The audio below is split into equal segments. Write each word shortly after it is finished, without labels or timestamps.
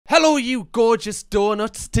Hello you gorgeous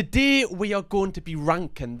donuts. Today we are going to be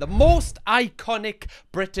ranking the most iconic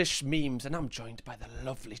British memes, and I'm joined by the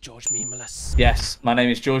lovely George Memeless. Yes, my name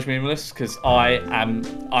is George Memeless because I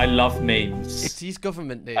love memes. It's his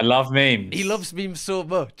government name. I love memes. He loves memes so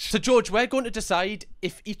much. So George, we're going to decide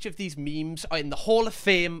if each of these memes are in the Hall of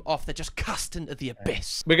Fame or if they're just cast into the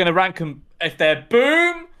abyss. We're going to rank them if they're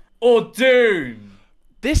boom or doom.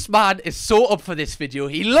 This man is so up for this video.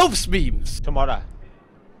 He loves memes. Tomorrow.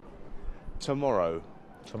 Do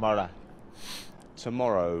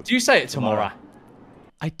you say it tomorrow?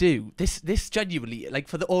 I do. This genuinely, like,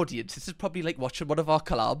 for the audience, this is probably like watching one of our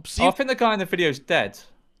collabs. Oh, I think the guy in the video is dead.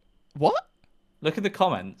 What? Look at the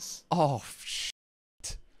comments. Oh,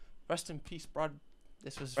 shit. Rest in peace, Brad.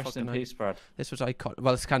 This was Rest in peace, Brad. This was iconic.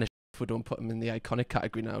 Well, it's kind of if we don't put him in the iconic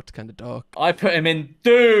category now. It's kind of dark. I put him in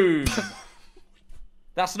doom.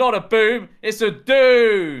 That's not a boom, it's a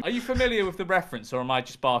doom. Are you familiar with the reference, or am I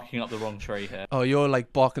just barking up the wrong tree here? Oh, you're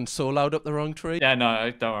like barking so loud up the wrong tree? Yeah,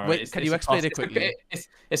 no, don't worry. Wait, can you explain it quickly?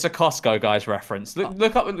 It's a Costco guys reference.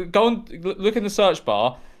 Look up, look in the search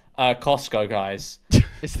bar. Costco guys.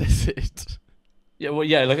 Is this it? Yeah, well,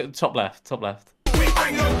 yeah. Look at the top left. No,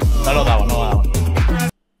 not that one. Not that one.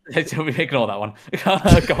 Ignore that one.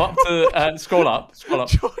 Go up to scroll up.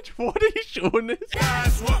 George, what are you showing us?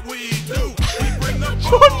 That's what we do. We bring the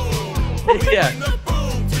boom. Yeah.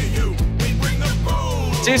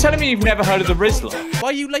 So you're telling me you've never heard of the Rizzler? Why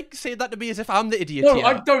are you like saying that to me as if I'm the idiot No, here?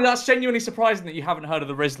 I don't. That's genuinely surprising that you haven't heard of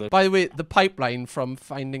the Rizzler. By the way, the pipeline from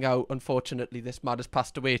finding out, unfortunately, this man has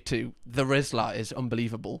passed away to the Rizzler is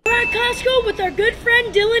unbelievable. We're at Costco with our good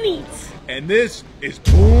friend Dylan Eats. And this is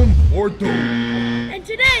boom or doom. And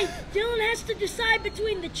today, Dylan has to decide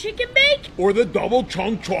between the chicken bake Or the double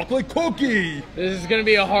chunk chocolate cookie. This is gonna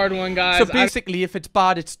be a hard one, guys. So basically, if it's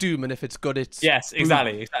bad, it's doom, and if it's good, it's Yes, boom.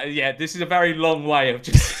 exactly. Yeah, this is a very long way of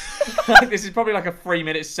just. This is probably like a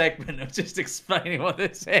 3-minute segment of just explaining what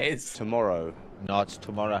this is. Tomorrow. No, it's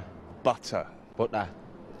tomorrow. Butter. Butter.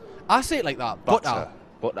 I say it like that. Butter.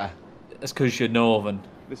 Butter. That's because you're northern.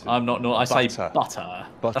 Listen, I'm not northern. I say butter. butter.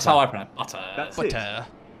 Butter. That's how I pronounce butter. That's Butter.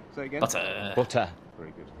 it. Say again. Butter. Butter.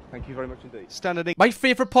 Very good. Thank you very much indeed. Standard My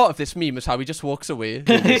favourite part of this meme is how he just walks away.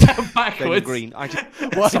 Yeah, backwards. green. I just...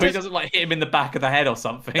 So he doesn't like hit him in the back of the head or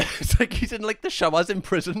something. It's like he's in like the showers in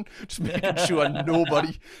prison, just making sure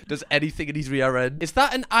nobody does anything in his rear end. Is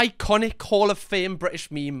that an iconic Hall of Fame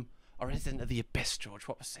British meme? Or is it into the abyss, George?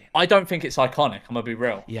 What was saying? I don't think it's iconic. I'm gonna be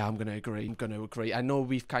real. Yeah, I'm gonna agree. I know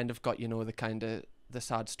we've kind of got, you know, the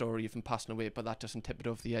sad story of him passing away, but that doesn't tip it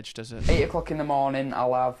over the edge, does it? 8 o'clock in the morning,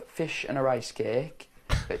 I'll have fish and a rice cake.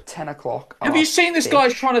 At 10 o'clock, Have you seen this guy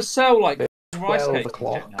trying to sell like rice 12 cakes?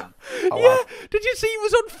 o'clock. Yeah, did you see he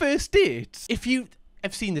was on first dates? If you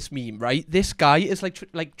have seen this meme, right? This guy is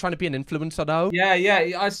like trying to be an influencer now.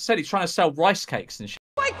 Yeah. I said he's trying to sell rice cakes and shit.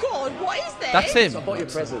 Oh my god, what is this? That's him. So I bought you a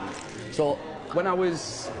present. So when I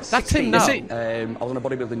was 16, That's him now. I was on a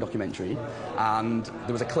bodybuilding documentary, and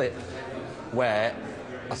there was a clip where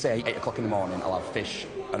I say 8 o'clock in the morning, I'll have fish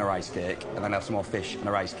and a rice cake, and then I'll have some more fish and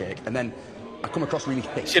a rice cake, and then I come across really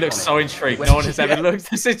thick. She looks so intrigued. No one has ever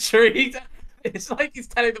looked this intrigued. It's like he's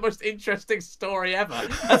telling the most interesting story ever.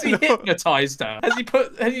 Has he hypnotized her? Has he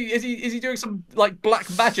put? Is he doing some like black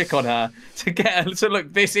magic on her to get her to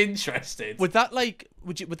look this interested? Would that like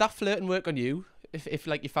would that flirting work on you? If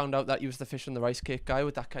like you found out that he was the fish and the rice cake guy,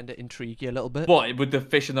 would that kind of intrigue you a little bit? What, would the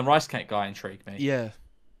fish and the rice cake guy intrigue me? Yeah.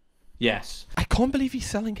 Yes. I can't believe he's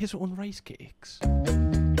selling his own rice cakes.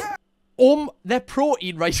 They're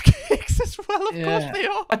protein rice cakes as well, of course they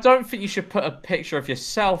are. I don't think you should put a picture of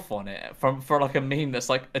yourself on it for like a meme that's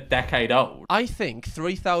like a decade old. I think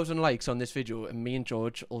 3,000 likes on this video and me and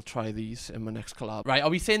George will try these in my next collab. Right,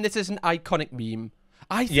 are we saying this is an iconic meme?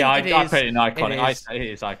 I think I put it in iconic. It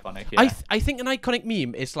is iconic, yeah. I think an iconic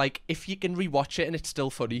meme is like if you can rewatch it and it's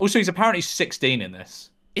still funny. Also, he's apparently 16 in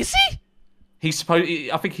this. Is he?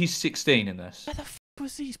 I think he's 16 in this. Where the f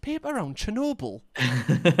was these paper around? Chernobyl.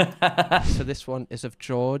 So this one is of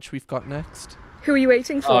George we've got next. Who are you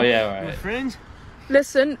waiting for? Oh, yeah, right. Friends?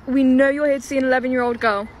 Listen, we know you're here to see an 11-year-old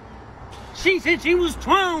girl. She said she was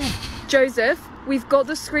 12. Joseph, we've got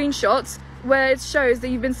the screenshots where it shows that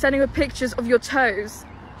you've been sending her pictures of your toes.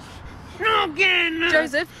 Again.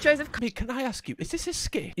 Joseph. Wait, can I ask you, is this a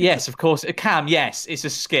skit? Yes, of course. Cam, yes, it's a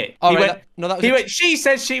skit. All He right, went, no, that was he a went, she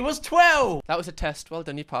said she was 12. That was a test. Well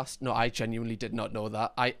done, you passed. No, I genuinely did not know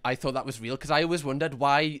that. I thought that was real because I always wondered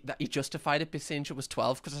why that he justified it by saying she was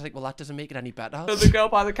 12 because I was like, well, that doesn't make it any better. So the girl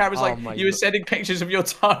by the camera's Oh like, my you were God. sending pictures of your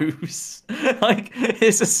toes. Like,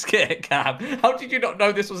 it's a skit, Cam. How did you not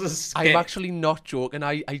know this was a skit? I'm actually not joking.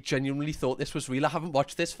 I genuinely thought this was real. I haven't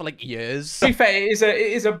watched this for like years. To be fair, it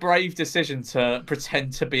is a brave decision to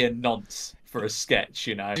pretend to be a nonce for a sketch,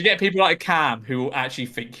 you know. You get people like Cam who will actually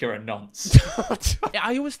think you're a nonce.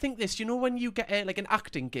 I always think this, you know, when you get like an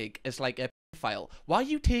acting gig as like a file, why are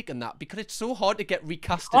you taking that? Because it's so hard to get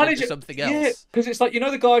recasted into something else. Yeah, because it's like, you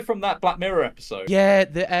know the guy from that Black Mirror episode? Yeah,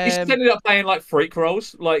 He's ended up playing like freak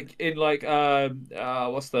roles, like in like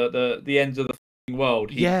what's the end of the f***ing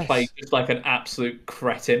world. He played just like an absolute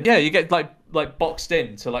cretin. Yeah, you get like boxed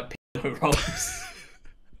into like pedo roles.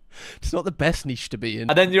 It's not the best niche to be in.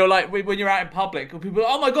 And then you're like, when you're out in public, people are,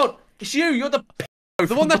 oh my god, it's you, you're the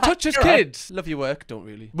the one that touches kids. Love your work, don't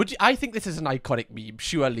really. Would you, I think this is an iconic meme,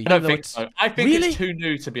 surely. I don't think so. I think really? it's too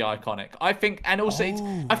new to be iconic. I think, and also,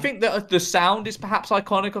 I think that the sound is perhaps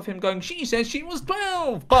iconic of him going, she says she was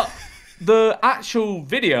 12, but the actual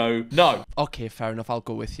video, no. Okay, fair enough. I'll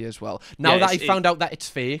go with you as well. Now that I found out that it's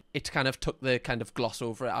fake, it kind of took the kind of gloss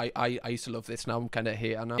over it. I used to love this. Now I'm kind of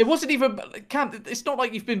hating it. It wasn't even, Cam, it's not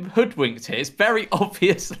like you've been hoodwinked here. It's very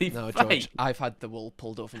obviously no, fake. George, I've had the wool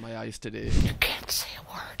pulled over my eyes today. You can't say a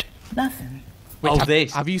word. Nothing. Wait,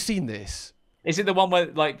 this. Have you seen this? Is it the one where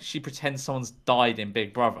like she pretends someone's died in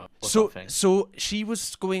Big Brother or something? So she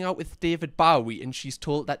was going out with David Bowie and she's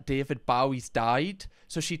told that David Bowie's died.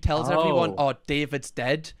 So she tells everyone, oh, David's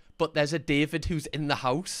dead. But there's a David who's in the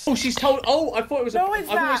house. Oh, she's told. Oh, I thought it was. I always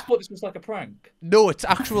thought this was like a prank. No, it's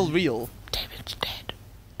actual real. David's dead.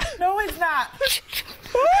 No, it's not.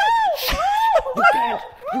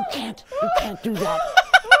 You can't do that.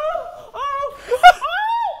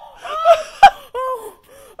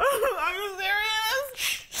 Are you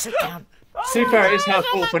serious? Sit down. To be fair, it's her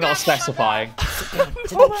fault for not specifying.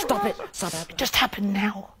 Stop it. It just happened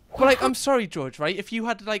now. Well, like, I'm sorry, George, right? If you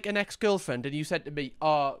had, like, an ex-girlfriend and you said to me,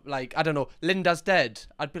 oh, like, I don't know, Linda's dead,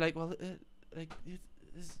 I'd be like, well, like...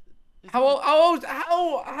 How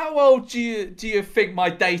old do you think my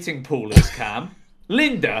dating pool is, Cam?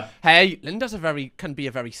 Linda? Hey, Linda's can be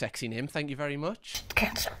a very sexy name, thank you very much.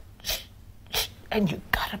 Cancer. And you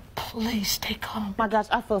gotta please stay calm. My gosh,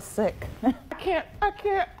 I feel sick. I can't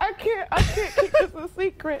keep this a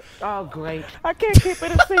secret. Oh, great. I can't keep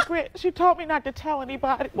it a secret. She told me not to tell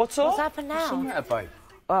anybody. What's happened now? What's the matter, babe?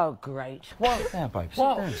 Oh, great. What? Yeah, babe.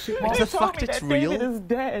 What? Sit down. The fact it's real. David is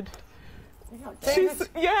dead. David?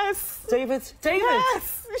 Yes. David?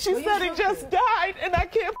 Yes. She said he just died, and I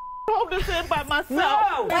can't hold this in by myself.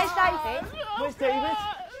 No. Where's David? Where's David?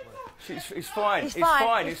 It's fine. He's It's fine.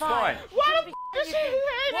 fine. It's fine. Why the f did she say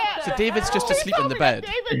that? So David's just asleep in the bed.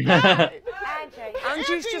 David died.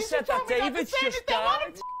 Angie's just said that David's just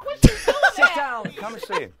died. Sit down. Come and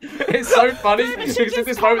see him. It's so funny because at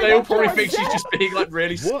this moment they all probably think she's just being like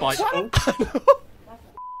really spiteful.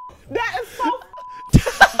 That is so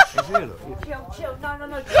Chill.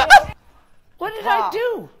 No. What did I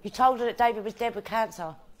do? You told her that David was dead with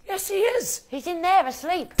cancer. Yes, he is. He's in there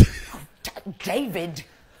asleep. David,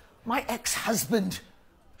 my ex-husband.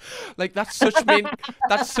 Like, that's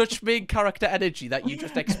such main character energy that you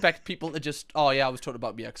just expect people to just, oh yeah, I was talking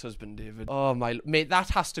about my ex-husband, David. Oh my, mate, that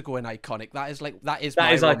has to go in iconic. That is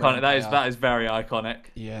iconic. That is very iconic.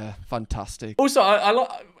 Yeah, fantastic. Also,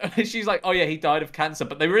 she's like, oh yeah, he died of cancer,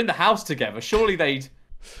 but they were in the house together. Surely they'd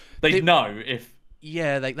know if.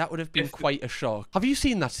 Yeah, like, that would have been quite a shock. Have you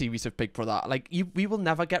seen that series of Big Brother? Like, we will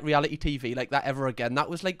never get reality TV like that ever again. That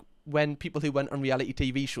was like when people who went on reality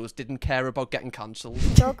TV shows didn't care about getting cancelled.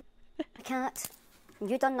 Dog, a cat.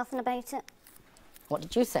 You done nothing about it. What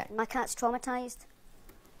did you say? My cat's traumatised.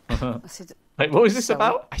 I said, Like, what was this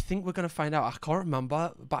about? I think we're going to find out. I can't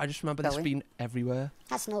remember, but I just remember this being everywhere.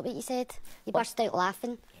 That's not what you said. You burst out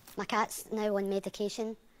laughing. My cat's now on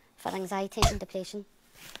medication for anxiety and depression.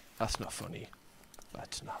 That's not funny.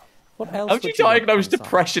 That's not. What else? How would you diagnose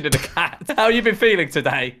depression in a cat? How have you been feeling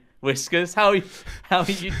today, Whiskers? How are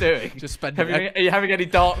you doing? Just spending. Are you having any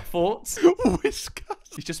dark thoughts? Whiskers.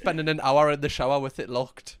 He's just spending an hour in the shower with it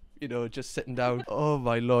locked. You know, just sitting down. Oh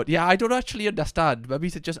my lord. Yeah, I don't actually understand. Maybe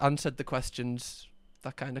he just answered the questions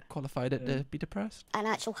that kind of qualified it to be depressed. An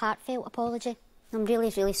actual heartfelt apology. I'm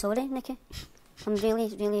really, really sorry, Nikki. I'm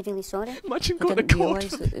really, really, really sorry. Imagine going to court.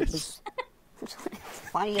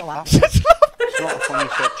 Why are you laughing? not a funny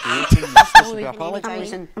situation. You're supposed to be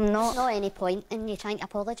apologising. I'm not. Not any point in you trying to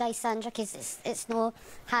apologise, Sandra, because it's no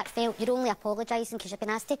heartfelt. You're only apologising because you've been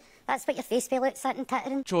asked to. That's what your face fell out sitting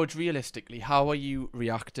tittering. George, realistically, how are you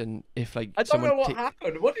reacting if, like, I don't know what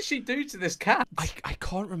happened. What did she do to this cat? I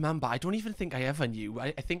can't remember. I don't even think I ever knew.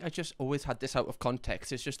 I think I just always had this out of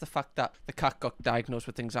context. It's just the fact that the cat got diagnosed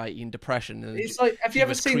with anxiety and depression. And it's like, have you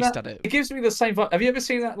ever seen that? It gives me the same vibe. Have you ever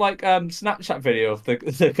seen that, like, Snapchat video of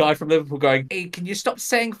the guy from Liverpool going, "Hey, can you stop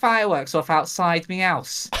setting fireworks off outside me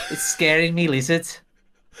house? It's scaring me, lizard."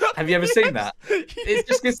 Have you ever seen that? It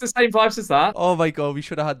just gets the same vibes as that. Oh my god, we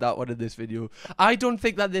should have had that one in this video. I don't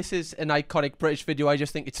think that this is an iconic British video. I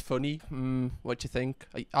just think it's funny. What do you think?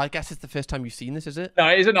 I guess it's the first time you've seen this, is it? No,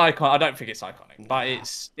 it is an icon. I don't think it's iconic, but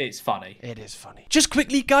it's funny. It is funny. Just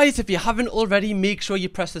quickly, guys, if you haven't already, make sure you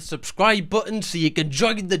press the subscribe button so you can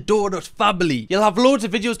join the Donut family. You'll have loads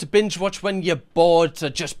of videos to binge watch when you're bored, so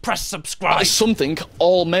just press subscribe. That is something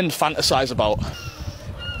all men fantasize about.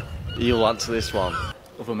 You'll answer this one.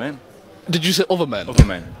 Other men. Did you say other men? Other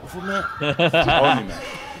men. Other men. Only men.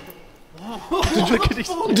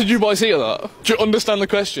 Did you boys hear that? Do you understand the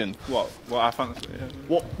question? What I fancy? Yeah.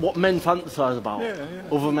 What men fantasize about? Yeah.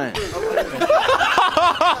 Other men.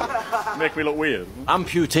 Make me look weird.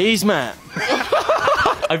 Amputees, mate.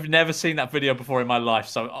 I've never seen that video before in my life,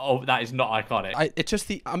 so that is not iconic. It's just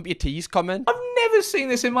the amputees comment. I've never seen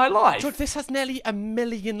this in my life. George, this has nearly 1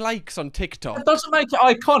 million likes on TikTok. It doesn't make it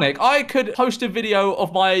iconic. I could post a video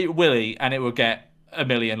of my willy and it would get 1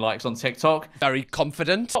 million likes on TikTok. Very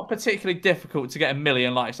confident. It's not particularly difficult to get 1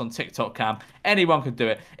 million likes on TikTok, Cam. Anyone could do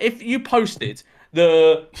it. If you posted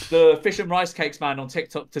the fish and rice cakes man on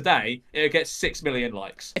TikTok today, it'll get 6 million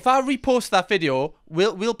likes. If I repost that video,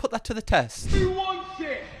 we'll put that to the test. Who wants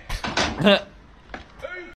it?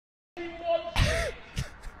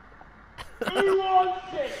 Who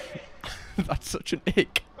wants it? That's such an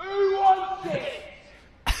ick. Who wants it?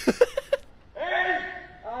 Hey,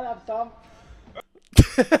 I'll have some.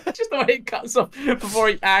 Just the way he cuts off before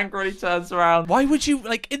he angrily turns around. Why would you,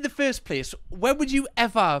 like, in the first place, when would you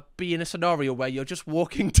ever be in a scenario where you're just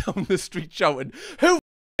walking down the street shouting, "Who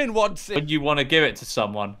wants it?" When you want to give it to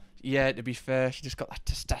someone. Yeah, to be fair, you just got that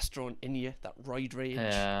testosterone in you, that roid rage.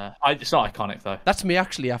 Yeah, it's not iconic though. That's me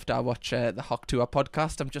actually. After I watch the Hawk Tour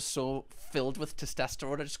podcast, I'm just so filled with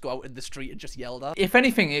testosterone. I just go out in the street and just yell that. If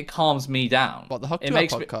anything, it calms me down. What, the Hawk Tour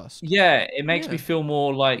podcast? It makes me feel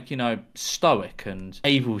more like, stoic and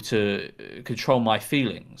able to control my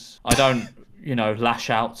feelings. I don't,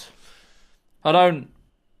 lash out. I don't,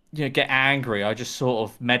 get angry. I just sort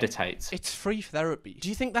of meditate. It's free therapy. Do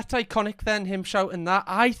you think that's iconic then, him shouting that?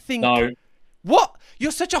 I think... No. What?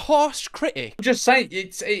 You're such a harsh critic. I'm just saying,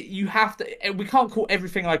 you have to... We can't call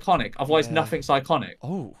everything iconic, otherwise nothing's iconic.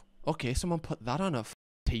 Oh, okay, someone put that on a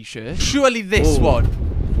t-shirt. Surely this one.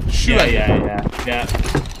 Surely. Yeah.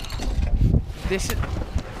 This is...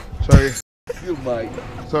 Sorry. You mate.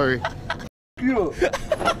 Sorry. You.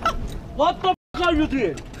 What the f*** are you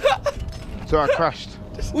doing? So I crashed.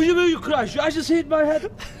 What do you mean you crashed? I just hit my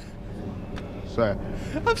head. Sorry.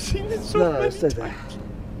 I've seen this so many stay times. there.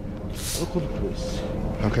 Look at the police.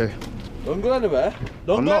 Okay. Don't go anywhere.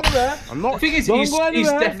 Don't go anywhere. I'm not. The thing is, he's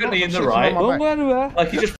definitely in the right. Don't go anywhere. Like,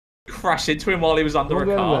 he just crashed into him while he was under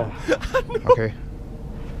a car. Okay.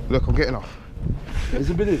 Look, I'm getting off. Is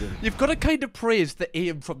it believing? You've got to kind of praise the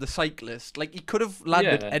aim from the cyclist. Like, he could have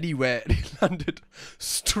landed anywhere, and he landed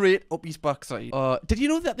straight up his backside. Did you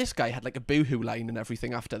know that this guy had like a boohoo line and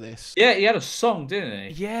everything after this? Yeah, he had a song,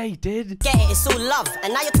 didn't he? Yeah, he did. Get it, it's all love,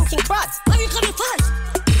 and now you're talking crud. Why are you coming first?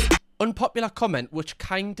 Unpopular comment, which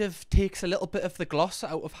kind of takes a little bit of the gloss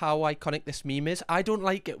out of how iconic this meme is. I don't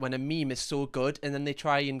like it when a meme is so good and then they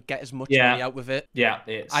try and get as much money out of it. Yeah,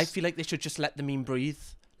 it's... I feel like they should just let the meme breathe.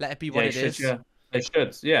 Let it be what it is. Yeah. They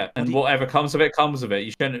should, yeah. And whatever comes of it, comes of it.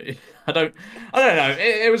 You shouldn't... I don't know.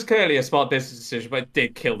 It was clearly a smart business decision, but it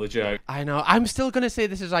did kill the joke. I know. I'm still going to say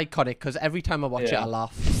this is iconic because every time I watch it, I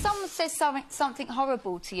laugh. If someone says something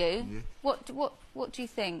horrible to you, what do you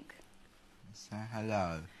think? Say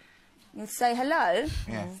hello. You'll say hello?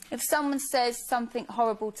 Yeah. If someone says something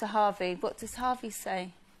horrible to Harvey, what does Harvey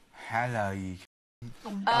say? Hello, you...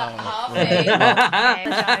 Harvey.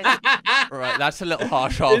 Right, that's a little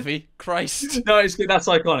harsh, Harvey. Christ. No, it's good. That's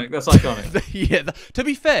iconic. That's iconic. Yeah. To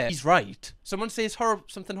be fair, he's right. Someone says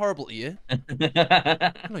something horrible to you.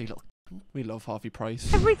 No, you little... We love Harvey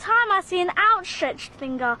Price. Every time I see an outstretched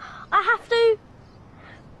finger, I have to...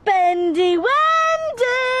 Bendy Wendy!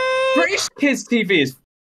 British kids' TV is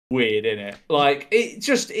weird, isn't it? Like, it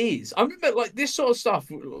just is. I remember, like, this sort of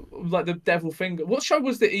stuff, like the Devil Finger. What show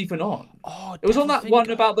was it even on? Oh, it was on that Devil one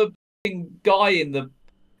Finger. about the guy in the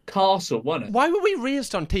castle, wasn't it? Why were we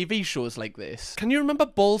raised on TV shows like this? Can you remember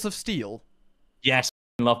Balls of Steel? Yes,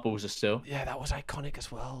 love Balls of Steel. Yeah, that was iconic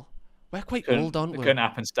as well. We're quite Couldn't- old, aren't It we? couldn't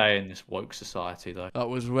happen today in this woke society, though. That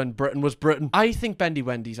was when Britain was Britain. I think Bendy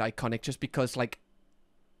Wendy's iconic just because, like...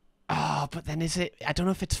 but then is it... I don't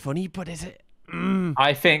know if it's funny, but is it...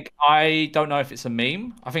 I don't know if it's a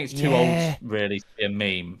meme. I think it's too old, really, to be a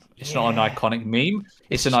meme. It's not an iconic meme.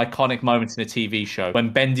 It's an iconic moment in a TV show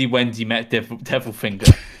when Bendy Wendy met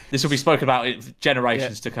Devilfinger. This will be spoken about in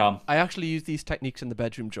generations to come. I actually use these techniques in the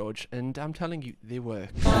bedroom, George, and I'm telling you, they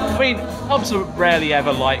work. I mean, pubs are rarely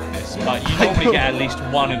ever like this. Like, you normally get at least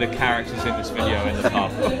one of the characters in this video in the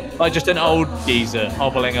pub. Like, just an old geezer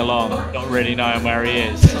hobbling along, not really knowing where he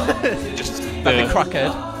is. Just Like a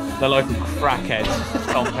crackhead. The local crackhead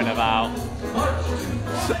stomping about.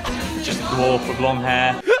 Just a dwarf with long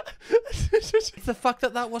hair. The fact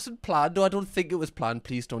that wasn't planned, no, I don't think it was planned.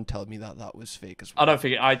 Please don't tell me that was fake as well. I don't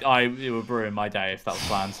think it would ruin my day if that was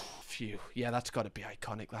planned. Phew. Yeah, that's got to be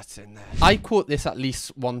iconic. That's in there. I quote this at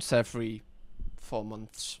least once every 4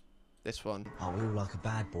 months. This one. Oh, we all like a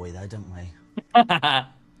bad boy, though, don't we?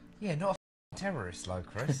 Yeah, not a terrorist, though,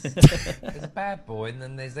 Chris. There's a bad boy and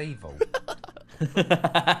then there's evil. Would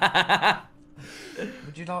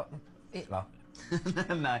you like Hitler?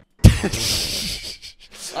 No.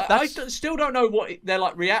 I still don't know what they're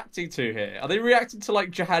like reacting to here. Are they reacting to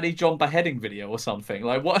like Jihadi John beheading video or something?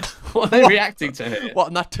 Like what are they reacting to here? What,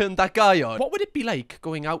 and that turned that guy on? What would it be like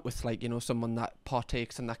going out with, like, you know, someone that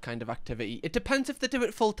partakes in that kind of activity? It depends if they do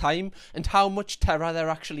it full time and how much terror they're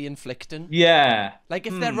actually inflicting. Yeah. Like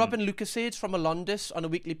if they're robbing Lucasades from a Londis on a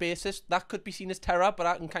weekly basis, that could be seen as terror, but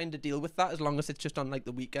I can kind of deal with that as long as it's just on like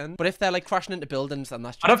the weekend. But if they're like crashing into buildings, then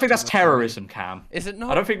that's just I don't think that's too much terrorism, Cam. Is it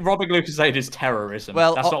not? I don't think robbing Lucasade is terrorism.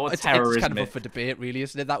 Well, that's not what terrorism it's kind of is. up for debate, really,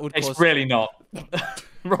 isn't it? That would It's cause... really not.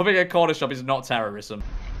 Robbing a corner shop is not terrorism.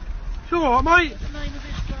 It's all right, mate. What's the name of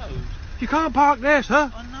this road? You can't park there,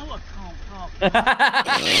 sir. I know I can't park.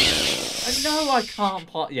 I know I can't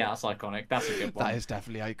park. Yeah, that's iconic. That's a good one. That is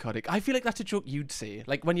definitely iconic. I feel like that's a joke you'd say.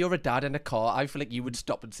 Like when you're a dad in a car, I feel like you would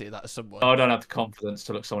stop and say that to someone. I don't have the confidence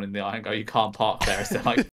to look someone in the eye and go, "You can't park there." It's they're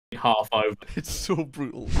like half over. It's so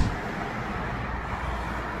brutal.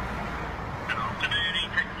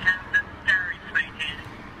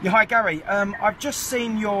 Yeah, hi Gary. I've just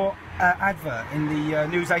seen your advert in the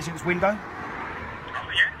newsagent's window. Oh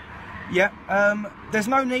yeah? Yeah. There's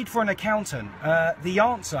no need for an accountant. The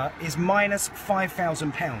answer is minus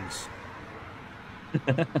 £5,000.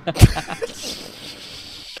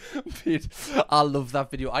 Mate, I love that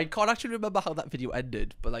video. I can't actually remember how that video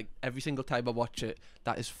ended, but like every single time I watch it,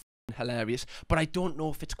 that is hilarious. But I don't know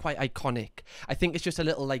if it's quite iconic. I think it's just a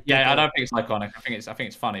little like... Yeah, I don't think it's iconic. I think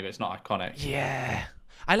it's funny, but it's not iconic. Yeah.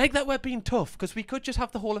 I like that we're being tough, because we could just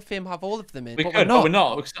have the Hall of Fame have all of them in. We but could, we're not. but we're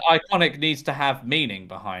not. Because iconic needs to have meaning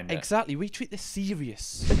behind it. Exactly. We treat this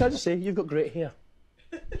serious. Can I just say, you've got great hair.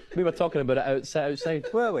 We were talking about it outside.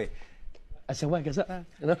 Were we? It's a wig, is it?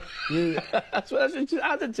 You know? That's what I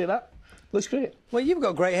didn't say that. Looks great. Well, you've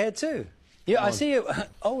got great hair too. Yeah, I see you.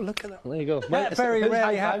 Oh, look at that. There you go. That very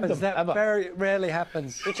rarely happens. That ever. very rarely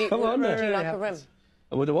happens. Would you Come on, like really a rim?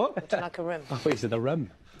 Would a what? Would you like a rim? I thought you said a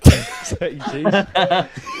rim. The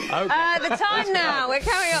time now. We're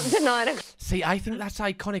coming up to 9 o'clock. See, I think that's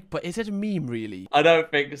iconic, but is it a meme, really? I don't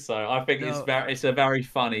think so. I think No. it's a very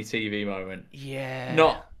funny TV moment. Yeah.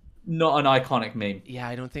 Not an iconic meme. Yeah,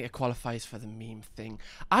 I don't think it qualifies for the meme thing.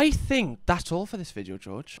 I think that's all for this video,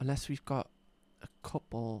 George. Unless we've got a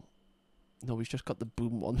couple... No, we've just got the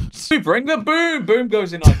boom ones. We bring the boom! Boom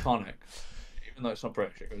goes in iconic. Even though it's not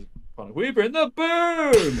British, it goes iconic. We bring the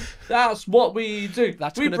boom! That's what we do.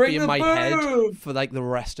 That's we going to bring be in the my boom! head for like the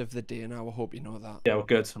rest of the day now. I hope you know that. Yeah, well,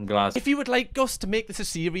 good. I'm glad. If you would like us to make this a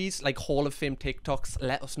series, like Hall of Fame TikToks,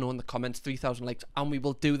 let us know in the comments. 3,000 likes, and we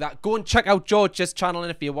will do that. Go and check out George's channel, and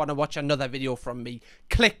if you want to watch another video from me,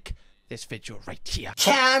 click this video right here.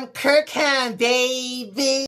 Kirkham, baby.